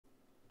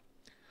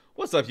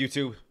What's up,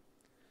 YouTube?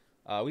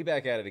 We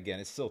back at it again.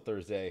 It's still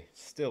Thursday,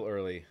 still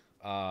early.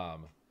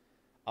 I'm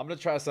gonna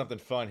try something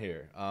fun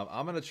here.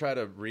 I'm gonna try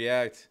to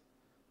react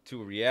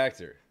to a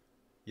Reactor.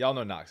 Y'all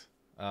know Knox.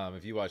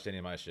 If you watched any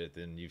of my shit,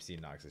 then you've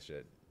seen Knox's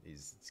shit.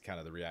 He's kind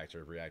of the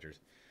Reactor of Reactors.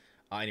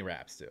 And he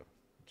raps too.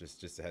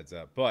 Just a heads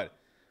up. But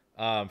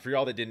for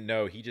y'all that didn't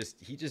know, he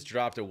just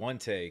dropped a one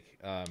take.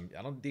 I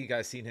don't think you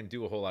guys seen him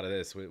do a whole lot of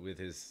this with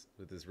his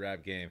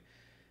rap game.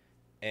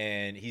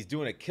 And he's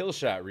doing a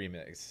Killshot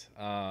remix.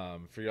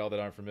 For y'all that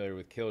aren't familiar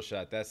with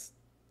Killshot, that's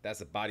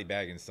a body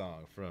bagging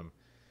song from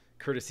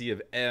courtesy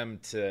of M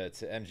to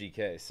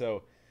MGK.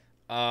 So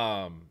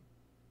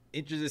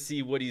interested to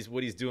see what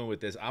he's doing with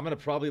this. I'm gonna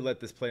probably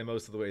let this play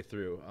most of the way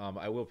through.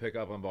 I will pick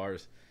up on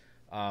bars.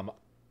 I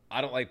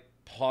don't like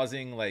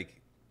pausing.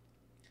 Like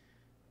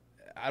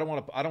I don't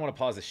want to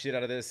pause the shit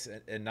out of this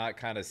and not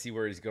kind of see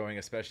where he's going,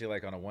 especially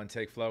like on a one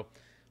take flow.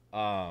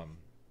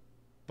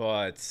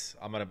 But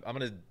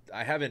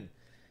I haven't,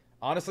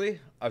 honestly,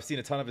 I've seen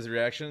a ton of his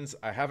reactions.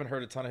 I haven't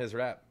heard a ton of his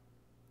rap.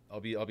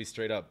 I'll be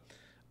straight up.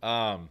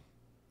 My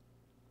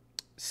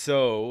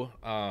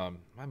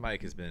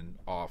mic has been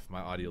off.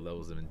 My audio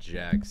levels have been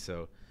jacked.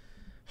 So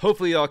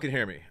hopefully y'all can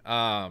hear me.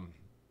 Yeah.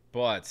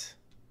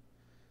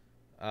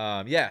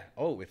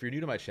 Oh, if you're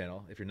new to my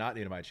channel, if you're not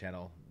new to my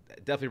channel,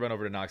 definitely run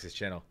over to Knox's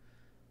channel.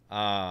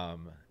 Yeah,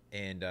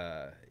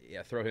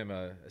 throw him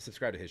a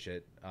subscribe to his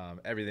shit.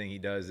 Everything he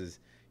does is,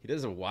 he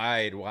does a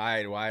wide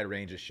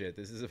range of shit.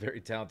 This is a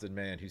very talented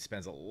man who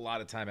spends a lot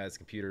of time at his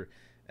computer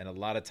and a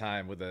lot of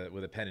time with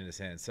a pen in his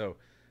hand. So,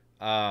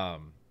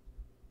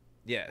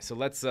 yeah. So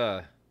let's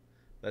dive.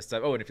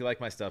 Oh, and if you like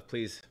my stuff,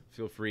 please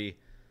feel free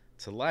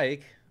to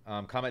like,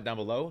 comment down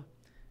below,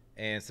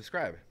 and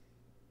subscribe.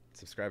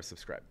 Subscribe.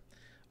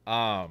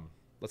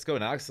 Let's go,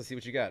 Knox. Let's see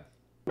what you got.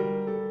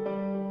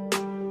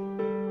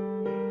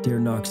 Dear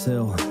Knox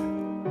Hill,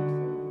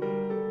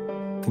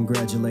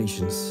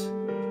 congratulations.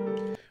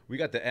 We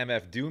got the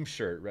MF Doom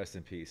shirt, rest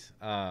in peace.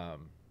 Repping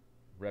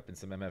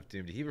some MF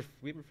Doom. Did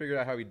we ever figure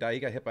out how he died? He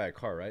got hit by a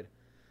car, right?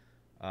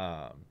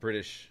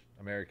 British,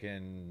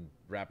 American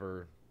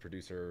rapper,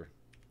 producer.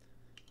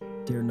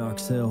 Dear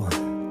Knox Hill,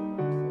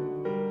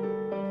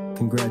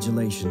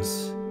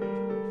 congratulations.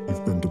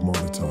 You've been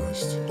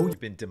demonetized. Oh, you've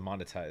been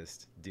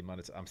demonetized.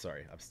 I'm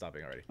sorry, I'm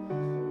stopping already.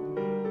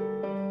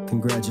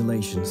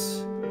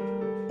 Congratulations.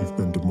 You've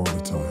been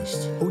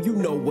demonetized. Oh, you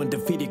know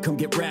undefeated, come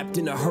get wrapped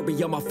in a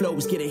hurry. All my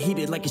flows getting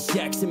heated like a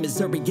Shaq's in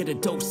Missouri. Get a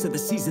dose of the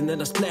season,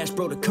 then I splash,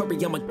 bro, the curry.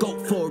 I'm a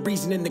goat for a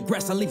reason in the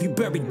grass, I leave you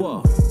buried,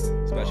 whoa.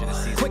 Especially the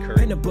season Quick curry.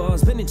 pen and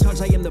bars, been in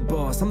charge, I am the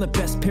boss. I'm the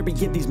best,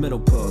 period, these middle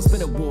paws.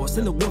 Been at war,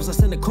 send the wolves, I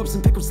send the corpse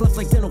and pickles left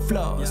like dental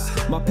floss.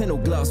 Yeah. My penal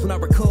gloss, when I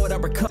record, I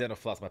record. Dental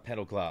floss, my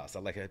penal gloss. I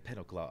like a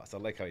penal gloss. I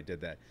like how he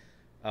did that.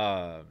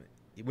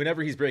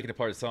 Whenever he's breaking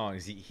apart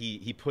songs,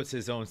 he puts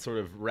his own sort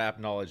of rap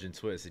knowledge and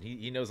twist, and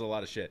he knows a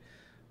lot of shit.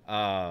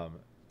 And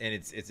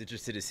it's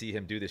interesting to see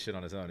him do this shit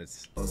on his own.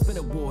 It's been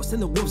a war,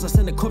 send the wolves, I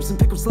send the corpse and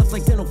pickles left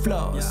like dental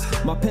floss.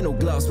 Yeah. My penal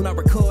gloss, when I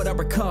record, I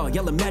recall.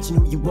 Y'all imagine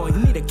who you are. You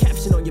need a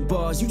caption on your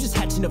bars. You just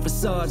hatching up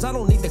facades. I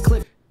don't need the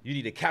clip. You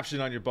need a caption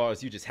on your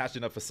bars. You just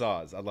hatching up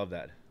facades. I love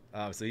that.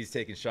 So he's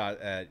taking shot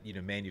at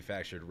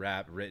manufactured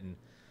rap, written,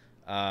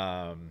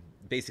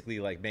 basically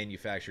like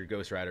manufactured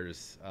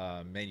ghostwriters,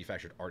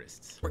 manufactured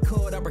artists.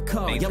 Record, I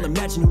recall. Y'all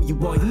imagine who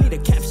you are. You need a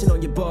caption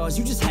on your bars.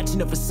 You just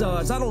hatching up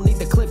facades. I don't need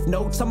the cliff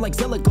notes. I'm like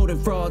Zella Golden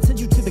Fraud. Send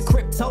you to the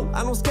crypto.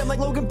 I don't scam like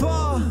Logan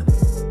Paul.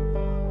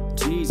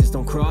 Jesus,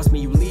 don't cross me.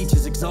 You leech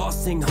is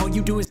exhausting. All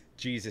you do is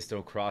Jesus,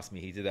 don't cross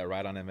me. He did that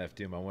right on MF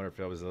Doom. I wonder if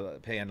I was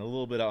paying a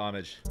little bit of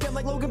homage. scam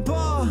like Logan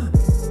Paul.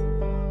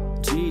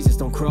 Jesus,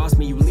 don't cross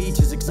me, you leech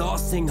is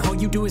exhausting. All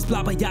you do is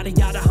blah blah yada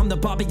yada. I'm the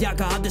Baba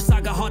Yaga, I'm the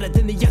saga harder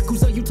than the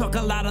Yakuza. You talk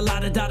a lot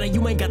of data.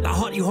 You ain't got the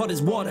heart, you hard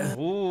as water.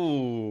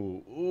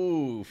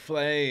 Ooh,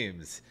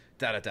 flames.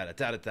 Da da da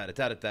da da da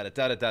da da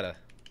da da da.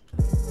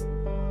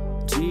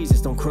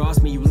 Jesus, don't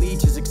cross me, you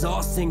leech is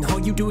exhausting. All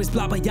you do is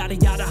blah blah yada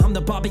yada. I'm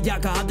the Baba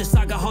Yaga, I'm the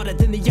saga harder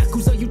than the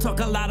Yakuza. You talk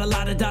a lot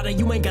of data.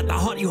 You ain't got the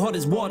heart, you hard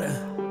as water.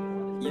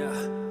 Yeah,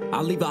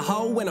 I'll leave a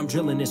hole when I'm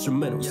drilling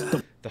instrumentals.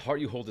 Yeah. The heart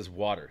you hold is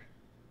water.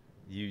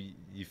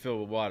 You fill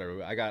with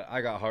water. I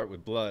got heart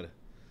with blood.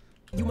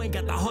 You ain't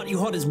got the heart, you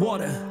hard as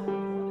water.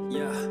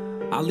 Yeah,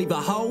 I'll leave a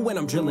hole when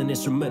I'm drilling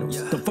instrumentals.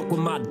 Yeah. Don't fuck with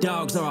my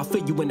dogs or I'll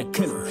fill you in a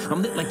kennel.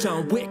 I'm lit like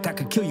John Wick, I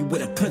could kill you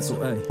with a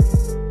pencil. Hey.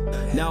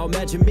 Now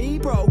imagine me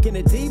broke in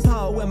a deep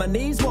hole where my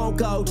knees won't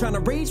go. Trying to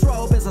reach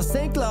rope as I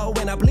sink low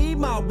and I bleed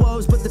my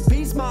woes. But the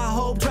beast my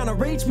hope, trying to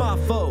reach my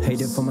foes.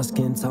 Hated for my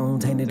skin tone,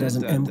 tainted as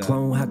an M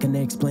clone. How can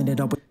they explain it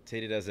all?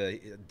 Tainted as a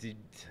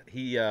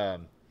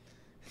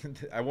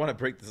I want to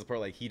break this apart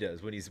like he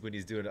does when he's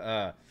doing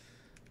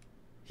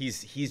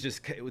he's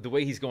just the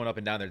way he's going up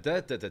and down there.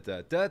 Da, da, da,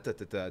 da, da, da,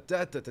 da,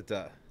 da, da, da,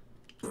 da.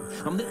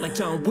 I'm lit like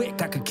John Wick,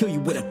 I could kill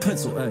you with a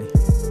pencil. Ay.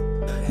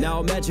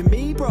 Now imagine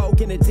me broke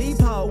in a deep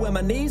hole where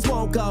my knees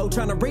won't go.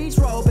 Trying to reach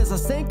rope as I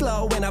sink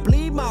low and I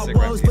bleed my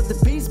woes. But the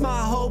beast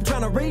my hope,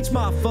 trying to reach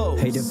my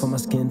foes. Hated for my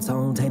skin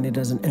tone, tainted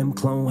as an M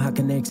clone. How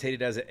can they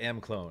tainted as an M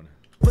clone?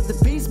 But the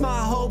beast my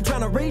hope,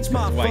 trying to reach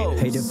my White. foe.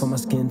 Hated for my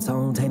skin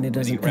tone, tainted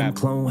as He an rap.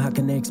 clone. How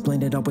can they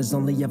explain it? I was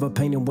only ever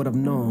painting what I've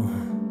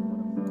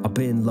known. I've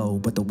been low,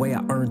 but the way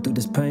I earned through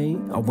this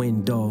pain, I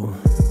win though.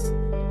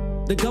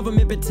 The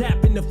government been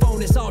tapping the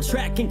phone, it's all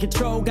track and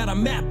control. Got a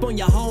map on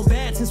your home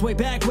bad since way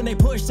back when they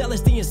pushed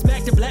LSD and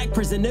smacked the black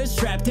prisoners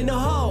trapped in a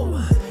hole.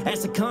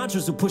 Ask the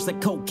Contras who push like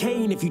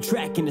cocaine if you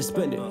tracking and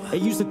spinning. They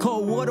use the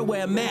cold water,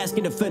 wear a mask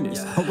and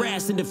defenders,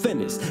 harassing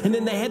defenders. And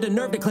then they had the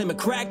nerve to claim a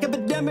crack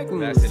epidemic.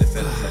 Harassing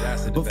defenders,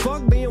 harassing But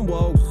defenders. fuck being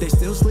woke, they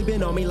still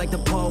sleeping on me like the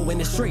pole in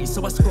the streets.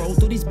 So I scroll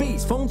through these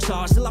beats, phone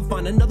charge till I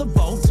find another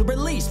vote to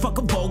release. Fuck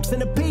a Vokes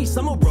and a piece,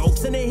 I'm a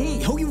rogues in the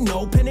heat. Who you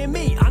know, pen and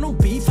me, I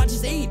don't beef, I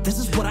just eat. This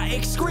is what I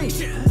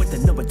excrete. With the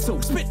number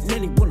 2, spitting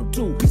any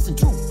 102, piece and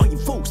true. All you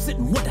folks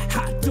sitting, what the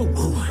hot do?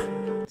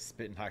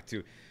 Spitting hot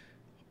too.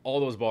 All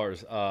those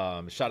bars,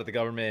 shot at the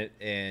government,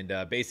 and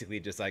basically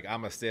just like,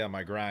 I'm gonna stay on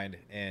my grind.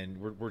 And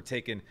we're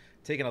taking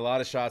a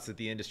lot of shots at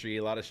the industry,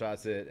 a lot of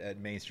shots at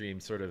mainstream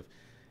sort of,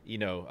 you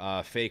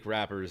know, fake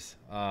rappers.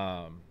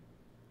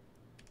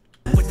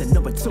 With the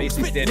number 2, Basically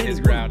spitting standing his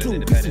any ground as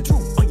 102, piece and independent. true.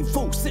 All you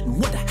folks sitting,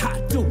 what the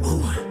hot do?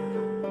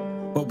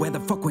 But where the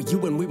fuck were you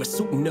when we were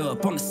suiting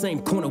up on the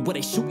same corner where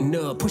they shooting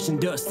up, pushing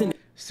dust in?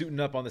 Suiting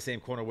up on the same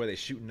corner where they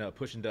shooting up,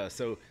 pushing dust.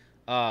 So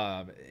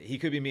he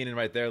could be meaning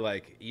right there,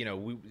 like, you know,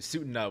 we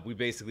suiting up.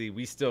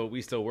 We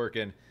still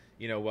working.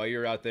 You know, while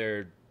you're out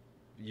there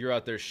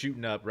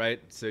shooting up,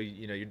 right? So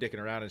you know you're dicking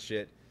around and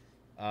shit.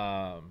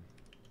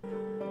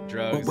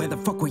 Drugs. But where the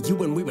fuck were you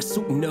when we were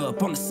suiting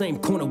up on the same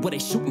corner where they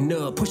shooting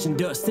up, pushing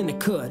dust in the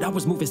cut? I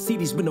was moving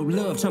CDs with no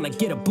love, trying to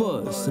get a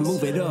buzz and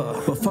move it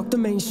up. But fuck the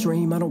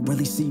mainstream, I don't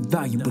really see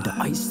value with the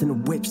ice and the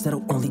whips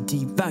that'll only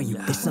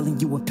devalue. They selling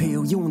you a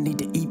pill, you don't need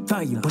to eat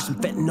value. Pushing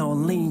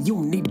fentanyl lean, you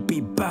don't need to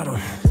be battled.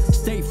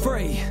 Stay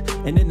free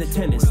and in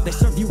attendance. They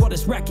serve you all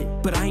this racket,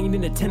 but I ain't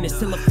in attendance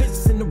till it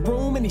fits in the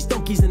room and these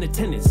donkeys in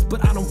attendance.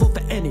 But I don't vote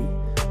for any,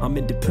 I'm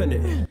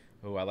independent.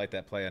 Oh, I like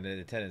that play on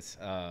attendance.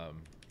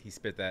 He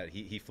spit that.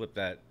 He flipped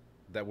that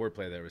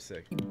wordplay there was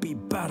sick. Be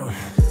battled.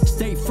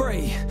 Stay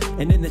free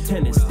and in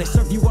attendance. They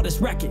serve you all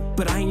this racket,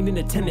 but I ain't in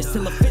attendance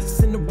till it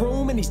fits in the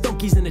room and these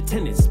donkeys in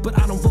attendance. But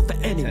I don't vote for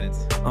any.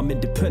 I'm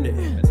independent.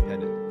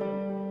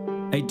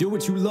 Independent. Hey, do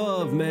what you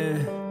love,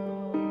 man.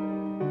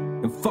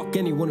 And fuck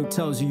anyone who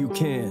tells you you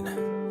can.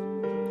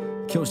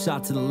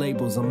 Killshot to the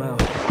labels, I'm out.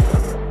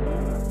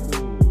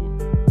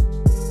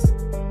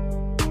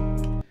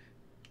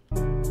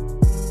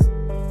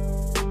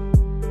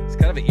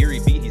 Kind of an eerie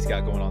beat he's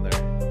got going on there.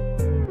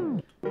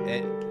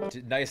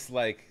 And nice,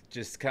 like,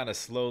 just kind of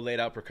slow,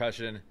 laid out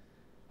percussion.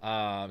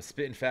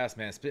 Spitting fast,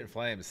 man. Spitting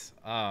flames.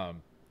 I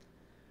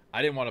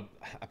didn't want to.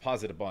 I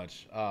paused it a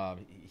bunch.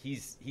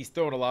 He's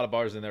throwing a lot of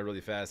bars in there really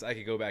fast. I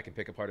could go back and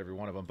pick apart every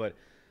one of them, but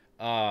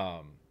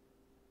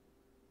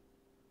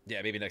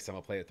yeah, maybe next time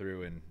I'll play it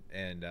through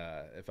and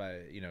if I,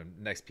 you know,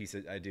 next piece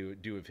I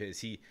do of his,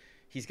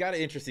 he's got an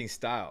interesting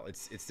style.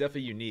 It's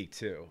definitely unique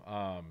too.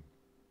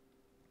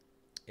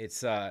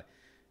 It's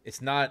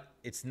not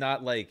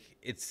like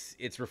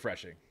it's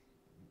refreshing.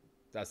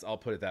 I'll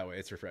put it that way.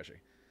 It's refreshing.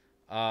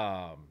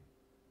 And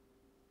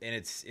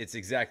it's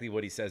exactly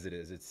what he says it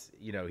is. It's,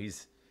 you know,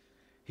 he's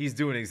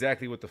doing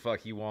exactly what the fuck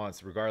he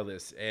wants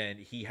regardless. And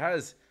he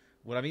has,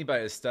 what I mean by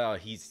his style,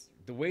 he's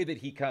the way that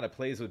he kind of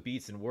plays with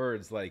beats and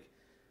words, like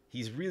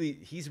he's really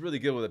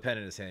good with a pen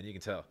in his hand. You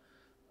can tell.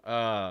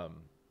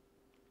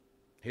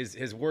 His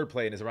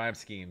wordplay and his rhyme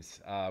schemes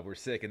were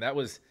sick. And that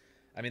was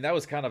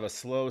kind of a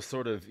slow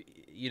sort of,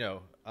 you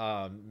know,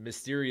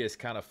 mysterious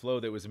kind of flow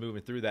that was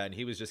moving through that. And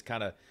he was just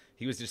kind of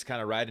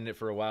riding it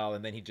for a while.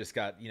 And then he just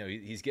got, you know,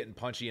 he's getting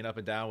punchy and up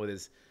and down with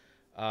his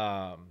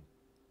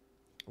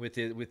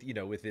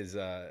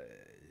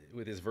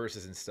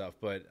verses and stuff.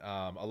 But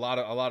a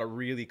lot of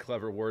really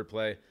clever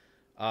wordplay,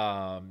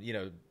 you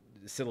know,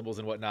 syllables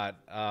and whatnot,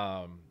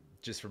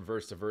 just from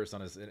verse to verse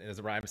on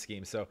his rhyme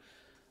scheme. So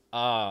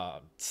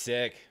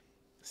sick.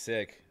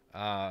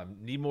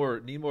 Need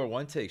more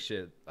one take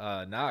shit.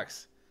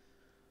 Knox.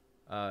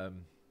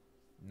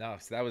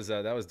 Knox, that was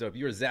dope.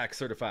 You're Zach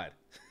certified.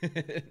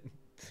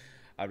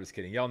 I'm just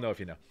kidding. Y'all know if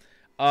you know.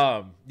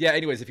 Yeah,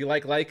 anyways, if you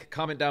like,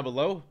 comment down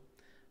below.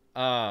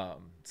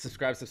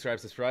 Subscribe.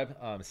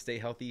 Stay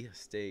healthy,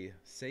 stay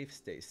safe,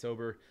 stay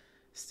sober,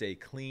 stay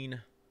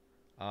clean.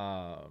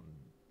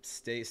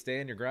 Stay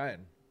in your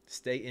grind.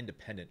 Stay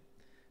independent.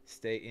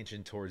 Stay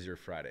inching towards your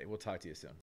Friday. We'll talk to you soon.